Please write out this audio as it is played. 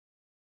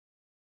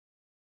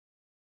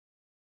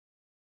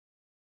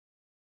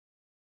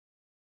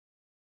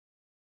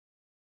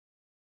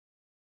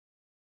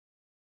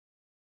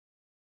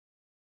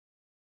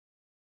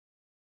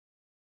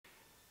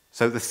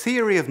So the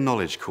Theory of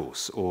Knowledge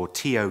course, or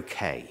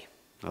TOK,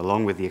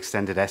 along with the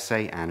extended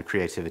essay and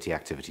creativity,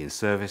 activity and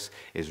service,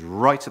 is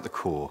right at the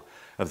core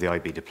of the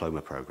IB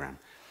Diploma Programme.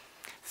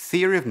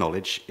 Theory of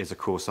Knowledge is a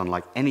course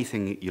unlike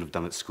anything you'll have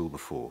done at school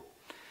before.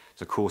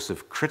 It's a course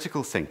of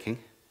critical thinking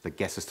that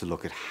gets us to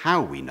look at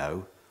how we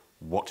know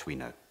what we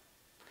know.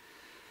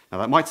 Now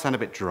that might sound a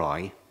bit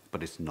dry,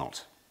 but it's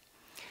not.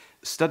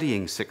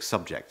 Studying 6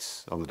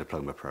 subjects on the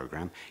Diploma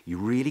Programme, you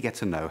really get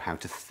to know how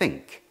to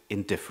think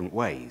in different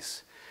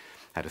ways.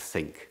 How to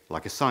think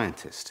like a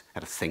scientist,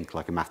 how to think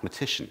like a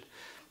mathematician,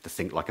 to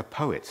think like a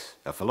poet,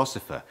 a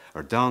philosopher,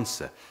 or a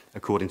dancer,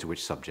 according to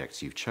which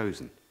subjects you've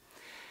chosen.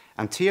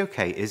 And TOK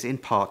is in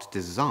part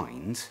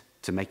designed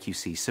to make you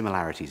see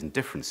similarities and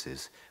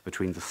differences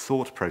between the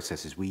thought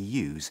processes we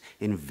use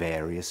in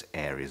various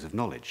areas of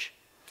knowledge.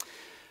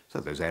 So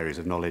those areas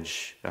of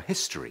knowledge are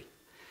history,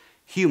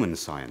 human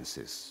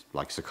sciences,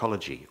 like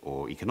psychology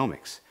or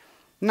economics,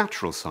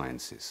 natural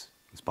sciences,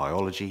 it's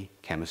biology,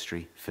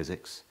 chemistry,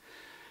 physics,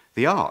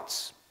 the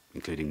arts,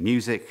 including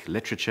music,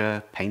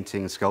 literature,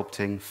 painting,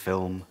 sculpting,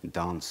 film,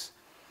 dance,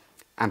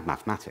 and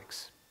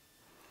mathematics.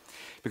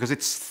 Because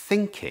it's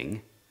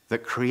thinking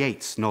that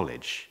creates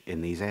knowledge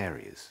in these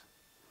areas.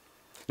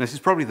 And this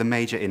is probably the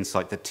major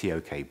insight that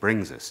TOK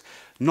brings us.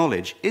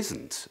 Knowledge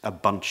isn't a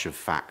bunch of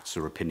facts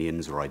or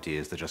opinions or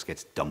ideas that just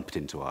gets dumped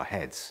into our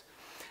heads.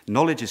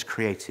 Knowledge is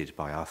created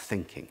by our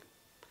thinking,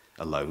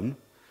 alone,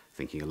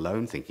 thinking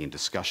in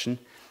discussion,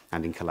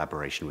 and in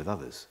collaboration with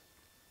others.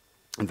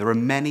 And there are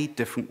many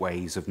different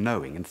ways of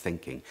knowing and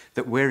thinking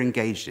that we're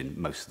engaged in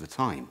most of the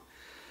time.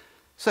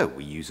 So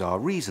we use our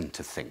reason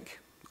to think,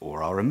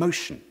 or our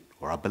emotion,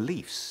 or our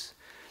beliefs,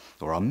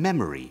 or our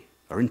memory,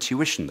 our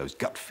intuition, those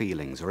gut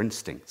feelings or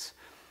instincts,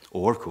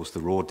 or of course the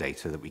raw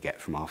data that we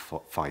get from our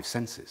 5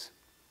 senses.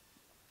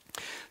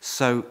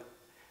 So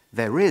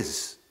there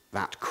is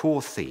that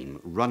core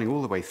theme running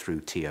all the way through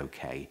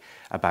TOK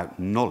about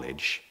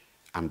knowledge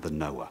and the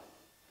knower.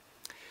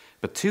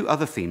 But 2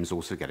 other themes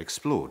also get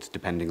explored,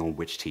 depending on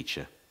which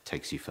teacher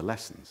takes you for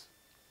lessons.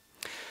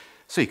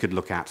 So you could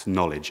look at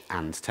knowledge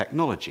and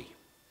technology,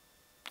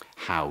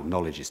 how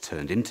knowledge is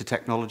turned into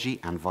technology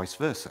and vice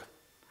versa.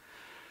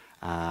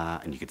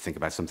 And you could think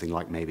about something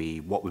like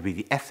maybe what would be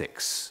the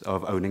ethics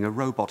of owning a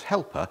robot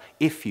helper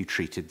if you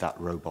treated that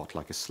robot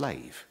like a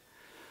slave.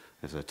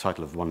 There's a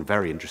title of one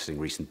very interesting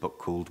recent book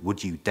called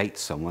Would You Date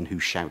Someone Who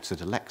Shouts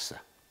at Alexa?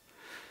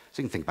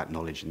 So you can think about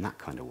knowledge in that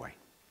kind of way.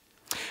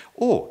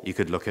 Or you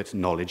could look at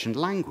knowledge and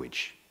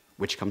language.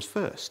 Which comes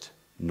first,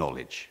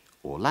 knowledge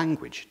or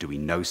language? Do we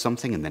know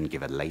something and then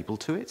give a label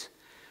to it?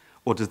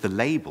 Or does the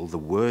label, the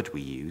word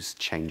we use,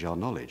 change our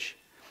knowledge?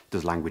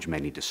 Does language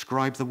mainly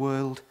describe the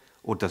world,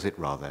 or does it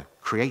rather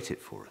create it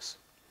for us?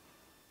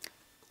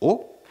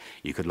 Or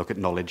you could look at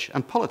knowledge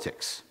and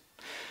politics.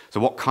 So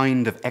what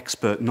kind of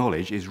expert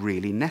knowledge is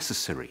really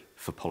necessary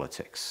for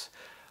politics?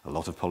 A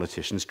lot of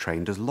politicians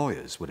trained as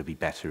lawyers. Would it be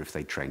better if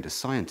they trained as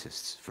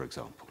scientists, for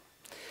example?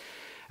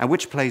 And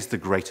which plays the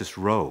greatest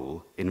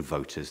role in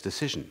voters'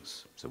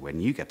 decisions? So when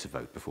you get to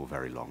vote before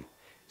very long,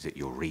 is it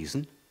your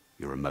reason,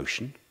 your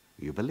emotion,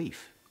 or your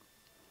belief?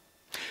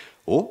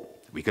 Or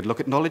we could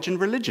look at knowledge and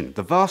religion.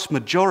 The vast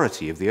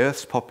majority of the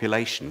Earth's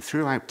population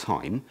throughout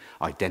time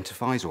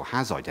identifies or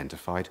has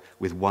identified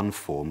with one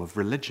form of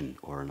religion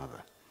or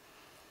another.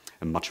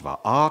 And much of our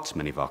art,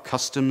 many of our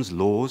customs,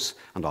 laws,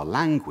 and our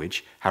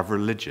language have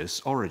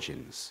religious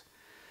origins.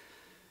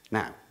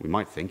 Now, we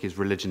might think, is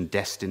religion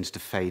destined to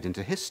fade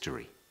into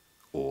history?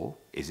 Or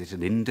is it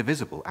an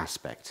indivisible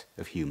aspect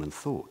of human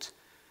thought?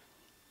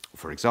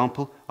 For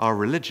example, are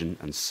religion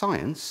and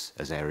science,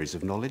 as areas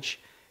of knowledge,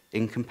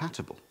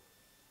 incompatible?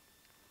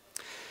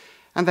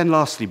 And then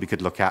lastly, we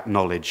could look at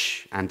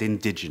knowledge and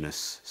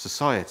indigenous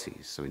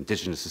societies. So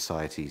indigenous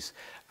societies,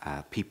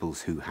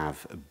 peoples who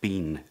have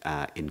been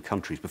in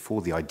countries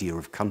before the idea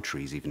of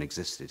countries even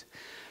existed.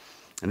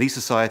 And these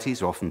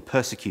societies are often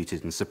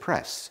persecuted and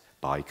suppressed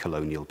by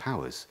colonial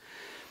powers.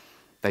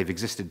 They've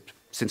existed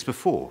since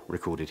before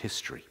recorded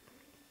history.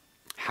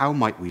 How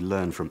might we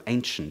learn from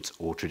ancient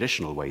or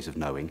traditional ways of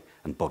knowing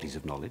and bodies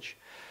of knowledge?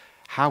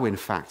 How, in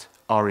fact,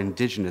 are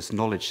indigenous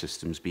knowledge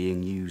systems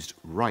being used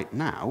right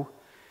now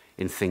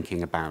in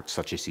thinking about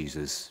such issues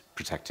as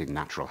protecting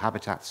natural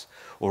habitats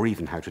or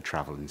even how to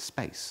travel in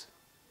space?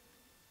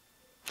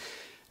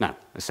 Now,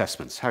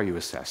 assessments. How are you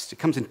assessed? It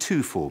comes in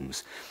 2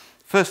 forms.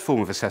 First form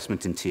of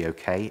assessment in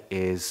TOK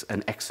is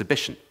an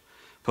exhibition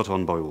put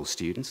on by all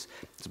students.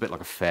 It's a bit like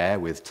a fair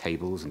with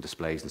tables and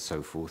displays and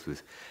so forth,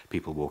 with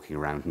people walking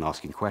around and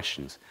asking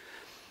questions,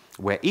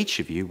 where each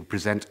of you will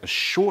present a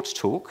short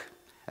talk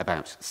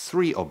about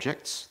 3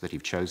 objects that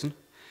you've chosen,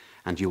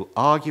 and you'll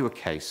argue a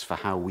case for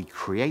how we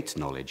create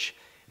knowledge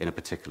in a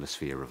particular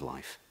sphere of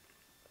life.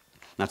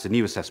 That's a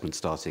new assessment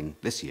starting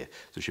this year,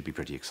 so it should be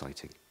pretty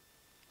exciting.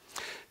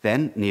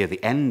 Then, near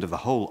the end of the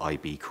whole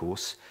IB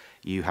course,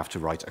 you have to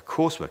write a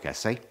coursework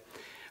essay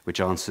which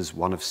answers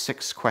one of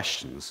 6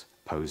 questions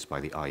posed by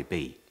the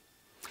IB.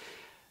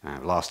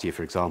 Last year,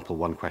 for example,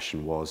 one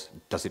question was,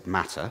 does it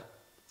matter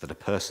that a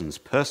person's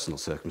personal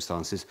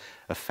circumstances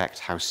affect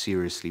how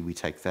seriously we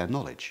take their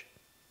knowledge.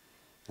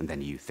 And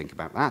then you think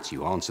about that,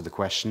 you answer the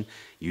question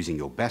using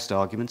your best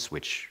arguments,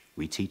 which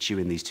we teach you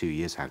in these 2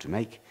 years how to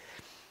make,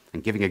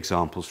 and giving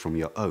examples from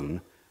your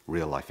own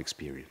real-life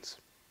experience.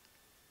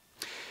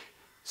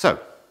 So,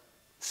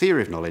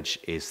 theory of knowledge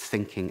is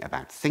thinking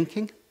about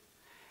thinking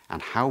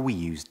and how we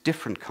use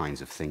different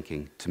kinds of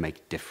thinking to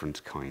make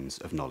different kinds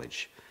of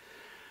knowledge.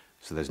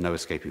 So there's no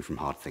escaping from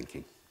hard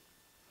thinking.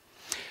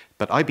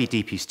 But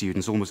IBDP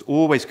students almost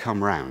always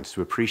come round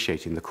to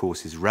appreciating the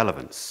course's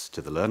relevance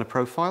to the learner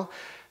profile,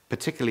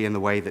 particularly in the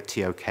way that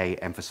TOK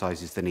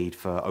emphasizes the need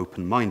for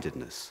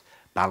open-mindedness,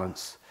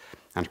 balance,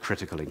 and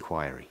critical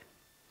inquiry.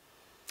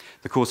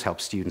 The course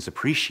helps students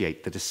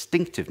appreciate the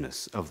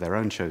distinctiveness of their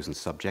own chosen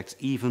subjects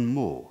even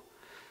more,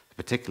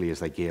 particularly as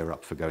they gear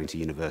up for going to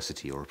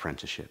university or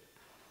apprenticeship.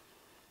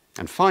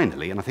 And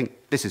finally, and I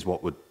think this is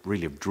what would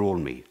really have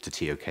drawn me to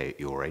TOK at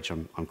your age,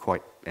 I'm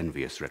quite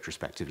envious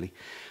retrospectively,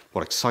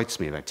 what excites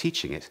me about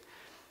teaching it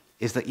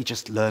is that you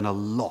just learn a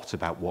lot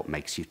about what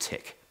makes you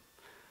tick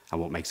and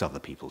what makes other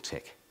people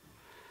tick.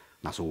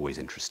 And that's always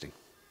interesting.